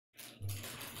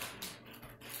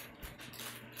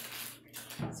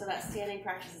So that standing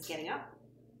practice is getting up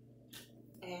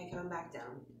and coming back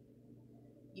down.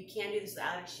 You can do this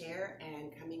without a chair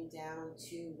and coming down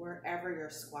to wherever your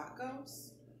squat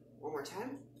goes. One more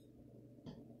time.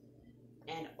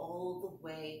 And all the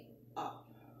way up.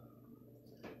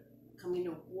 Coming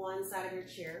to one side of your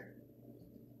chair.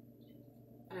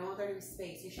 And I want there to be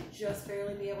space. You should just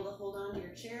barely be able to hold on to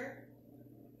your chair.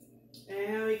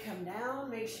 And we come down.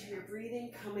 Make sure you're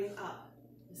breathing, coming up.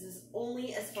 This is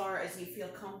only as far as you feel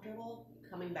comfortable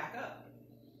coming back up.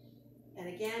 And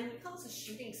again, we call this a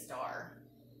shooting star.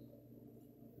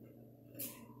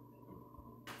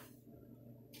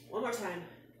 One more time.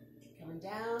 Coming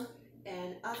down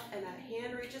and up, and that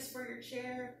hand reaches for your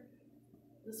chair.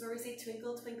 This is where we say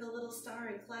twinkle, twinkle, little star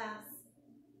in class.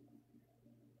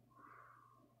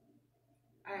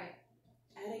 All right,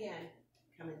 and again,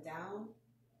 coming down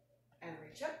and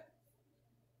reach up.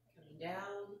 Coming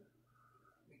down,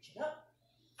 reach it up.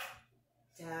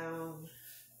 Down,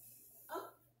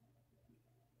 up,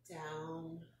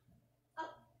 down,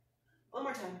 up. One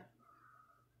more time.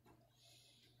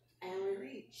 And we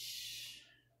reach.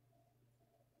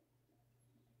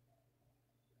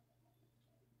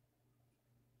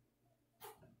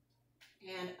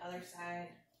 And other side.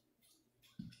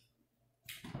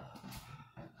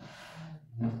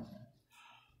 And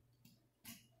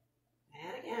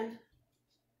again.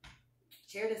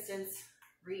 Chair distance.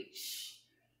 Reach.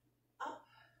 Up.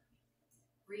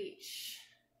 Reach.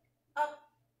 Up.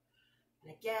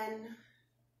 And again.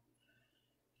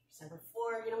 Number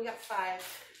 4. You know, we got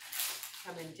 5.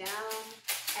 Coming down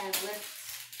and lift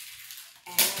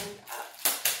and up.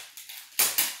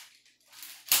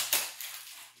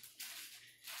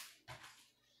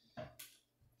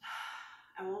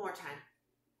 And one more time.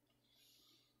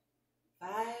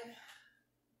 5,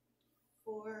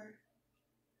 4,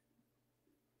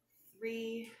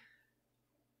 3,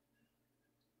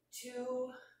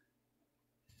 2,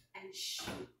 and shoot.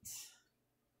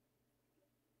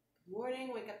 Good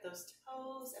morning. Wake up those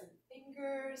toes and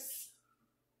fingers.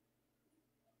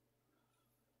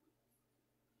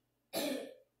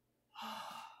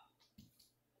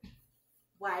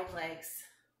 Wide legs.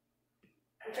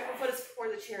 Whichever foot is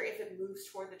toward the chair. If it moves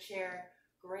toward the chair,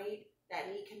 great. That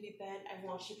knee can be bent. I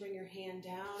want you to bring your hand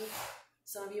down.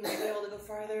 Some of you might be able to go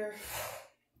farther.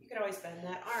 You can always bend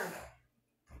that arm.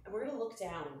 And we're going to look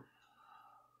down.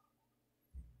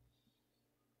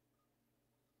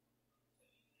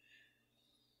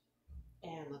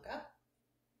 And look up.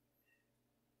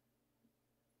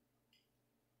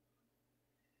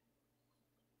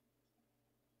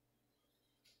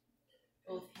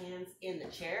 Both hands in the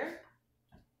chair.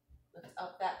 Lift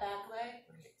up that back leg,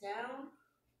 bring it down.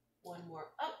 One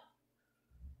more up,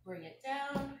 bring it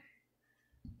down,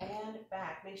 and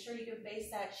back. Make sure you can face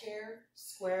that chair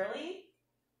squarely.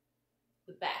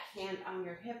 The back hand on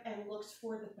your hip and looks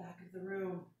toward the back of the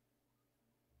room.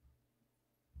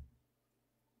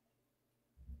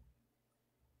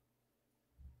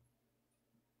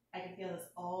 I can feel this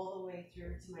all the way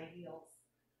through to my heels.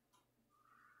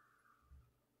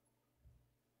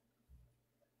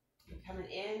 You're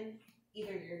coming in,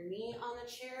 either your knee on the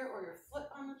chair or your foot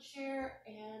on the chair,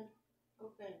 and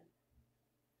open.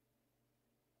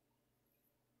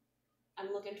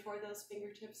 I'm looking toward those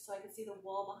fingertips so I can see the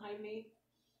wall behind me.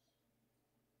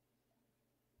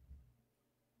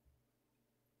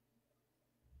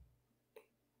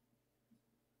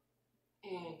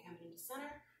 And come into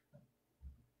center.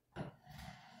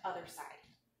 Other side.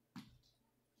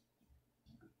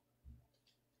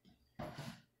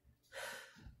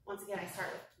 Once again, I start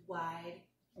with wide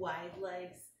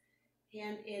legs,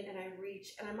 hand in, and I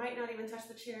reach, and I might not even touch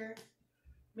the chair.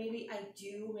 Maybe I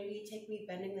do. Maybe you take me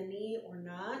bending the knee or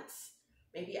not.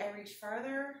 Maybe I reach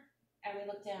farther, and we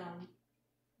look down.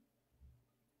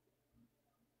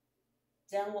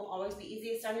 Down will always be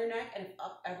easiest on your neck, and if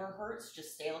up ever hurts,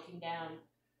 just stay looking down.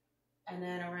 And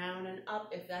then around and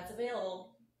up if that's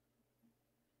available.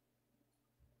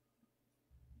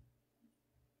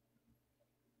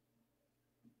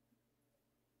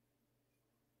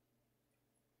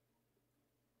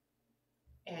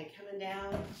 And coming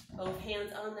down, both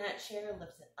hands on that chair,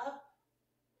 lifts it up.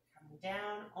 Coming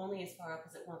down, only as far up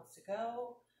as it wants to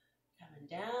go. Coming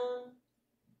down,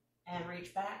 and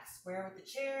reach back, square with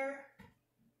the chair.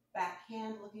 Back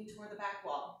hand looking toward the back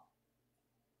wall.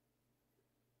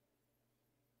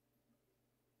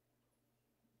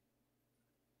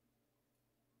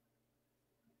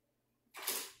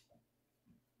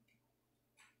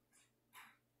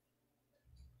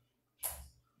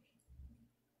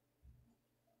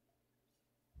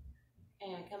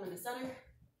 And come into center.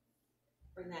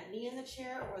 Bring that knee in the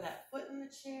chair or that foot in the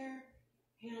chair.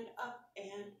 Hand up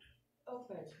and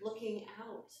open, looking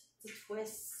out. It's a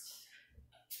twist.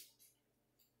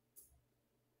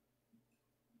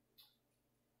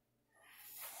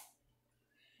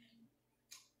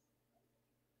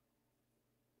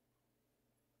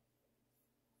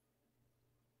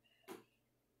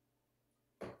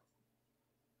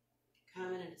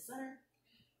 Coming into center.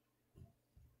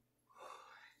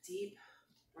 Deep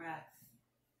breath.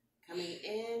 Coming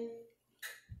in.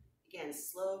 Again,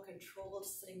 slow, controlled,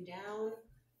 sitting down.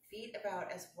 Feet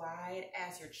about as wide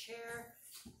as your chair.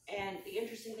 And the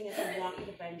interesting thing is I want you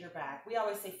to bend your back. We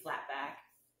always say flat back.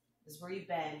 This is where you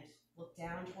bend. Look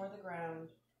down toward the ground.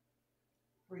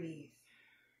 Breathe.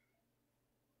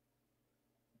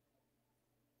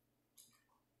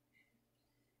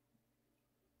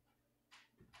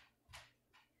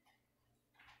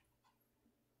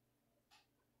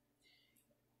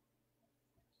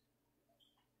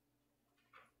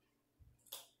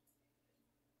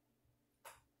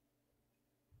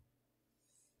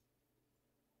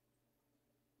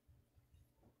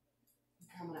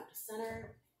 Coming up to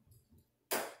center.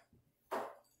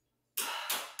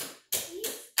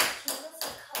 These tables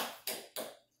are comfy,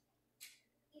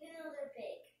 even though they're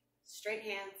big. Straight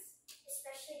hands.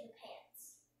 Especially the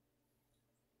pants.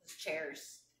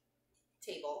 Chairs.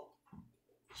 Table.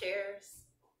 Chairs.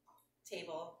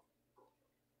 Table.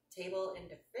 Table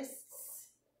into fists.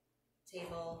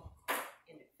 Table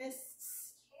into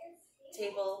fists.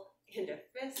 Table into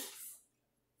fists.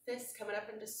 Fists coming up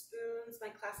into spoons. My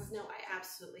classes know I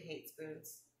absolutely hate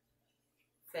spoons.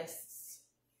 Fists.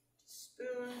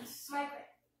 Spoons.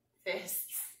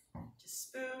 Fists. Just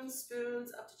spoons,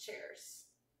 spoons, up to chairs.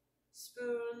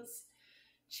 Spoons,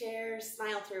 chairs,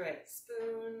 smile through it.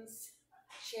 Spoons,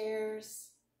 chairs.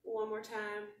 One more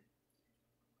time.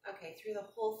 Okay, through the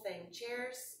whole thing.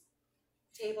 Chairs,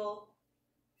 table,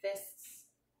 fists,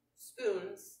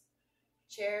 spoons,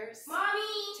 chairs, Mommy!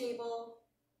 table,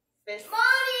 fists.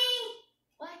 Mommy!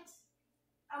 What?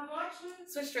 I'm watching.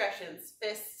 Switch directions.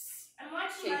 Fists, I'm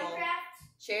watching table,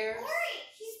 Minecraft. chairs,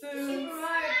 spoons, Super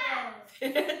Mario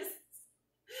Bros. fists,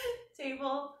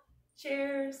 table,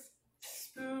 chairs,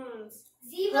 spoons,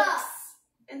 Ziva! hooks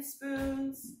and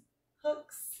spoons,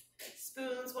 hooks,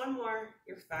 spoons. One more.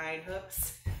 You're fine.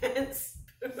 Hooks and spoons.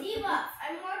 Ziva,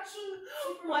 I'm watching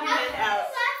Super One Mario hand out.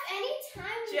 Laugh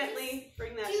anytime you Gently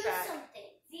bring that just do back. something.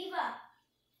 Ziva,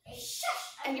 hey,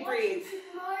 shush! And I'm you watching breathe.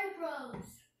 Super Mario Bros.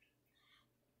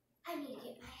 I need to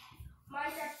get my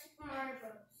head. Minecraft Super Mario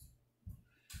Bros.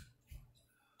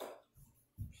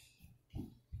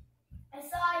 I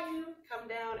saw you. Come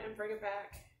down and bring it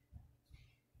back.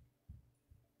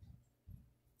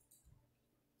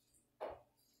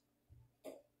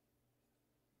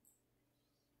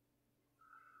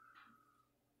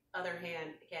 Other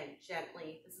hand, again,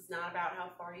 gently. This is not about how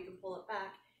far you can pull it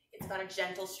back. It's about a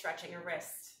gentle stretching your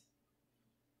wrist.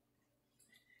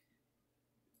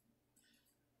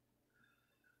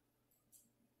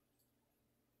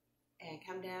 And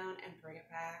come down and bring it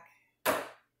back.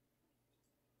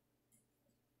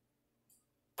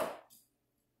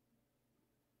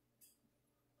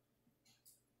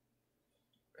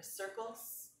 Wrist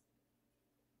circles.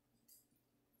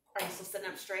 Are you still sitting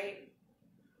up straight?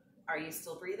 Are you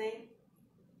still breathing?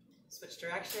 Switch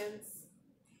directions.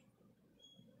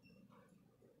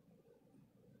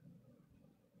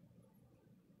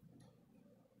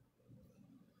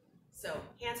 So,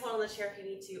 hands hold on the chair if you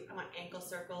need to. I want ankle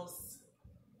circles.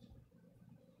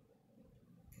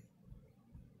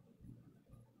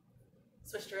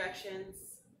 Switch directions.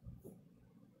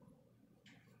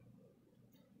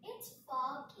 It's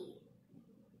foggy.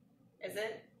 Is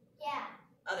it? Yeah.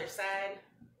 Other side.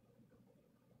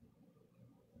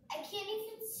 I can't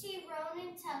even see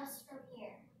Ronan's house from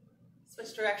here.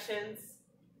 Switch directions.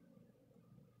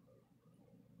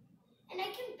 And I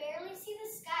can barely see the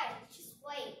sky. It's just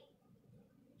white.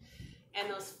 And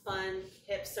those fun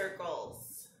hip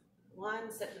circles.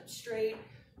 1, sitting up straight.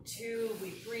 2, we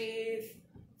breathe.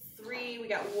 3, we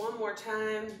got one more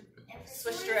time.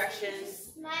 Switch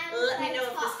directions. Let me know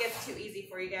if this gets too easy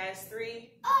for you guys.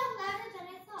 3, Oh, I'm louder than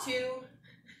I thought. 2,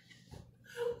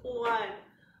 1.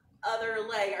 Other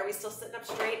leg. Are we still sitting up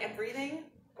straight and breathing?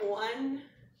 1,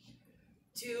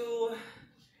 2,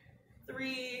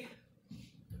 3,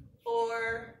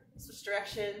 4. Switch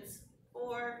directions.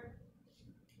 4,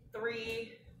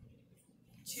 3,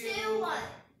 2, 1.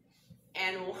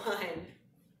 and 1.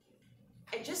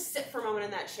 And just sit for a moment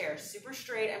in that chair. Super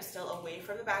straight. I'm still away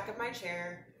from the back of my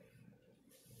chair.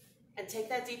 And take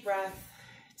that deep breath.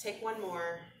 Take one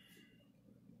more.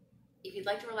 If you'd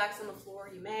like to relax on the floor,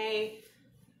 you may.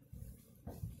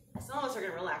 Some of us are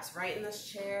going to relax right in this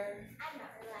chair. I'm not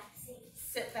relaxing.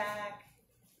 Sit back.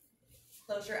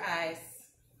 Close your eyes.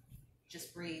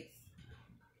 Just breathe.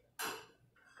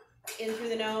 In through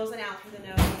the nose and out through the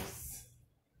nose.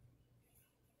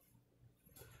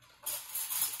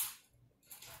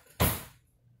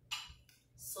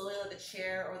 Slowly let the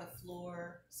chair or the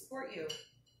floor support you.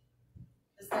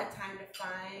 It's that time to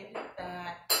find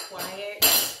that quiet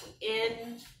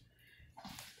in.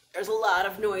 There's a lot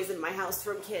of noise in my house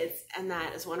from kids, and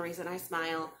that is one reason I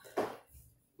smile.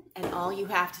 And all you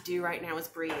have to do right now is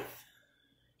breathe.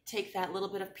 Take that little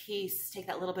bit of peace, take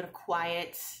that little bit of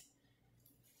quiet.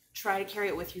 Try to carry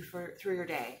it with you through your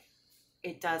day.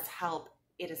 It does help.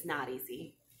 It is not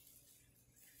easy.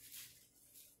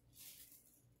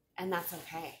 And that's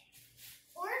okay.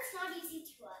 Or it's not easy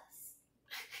to us.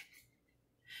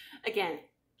 Again,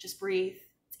 just breathe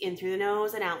in through the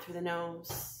nose and out through the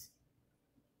nose.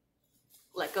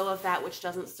 Let go of that which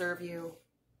doesn't serve you.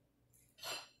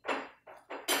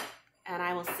 And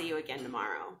I will see you again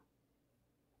tomorrow.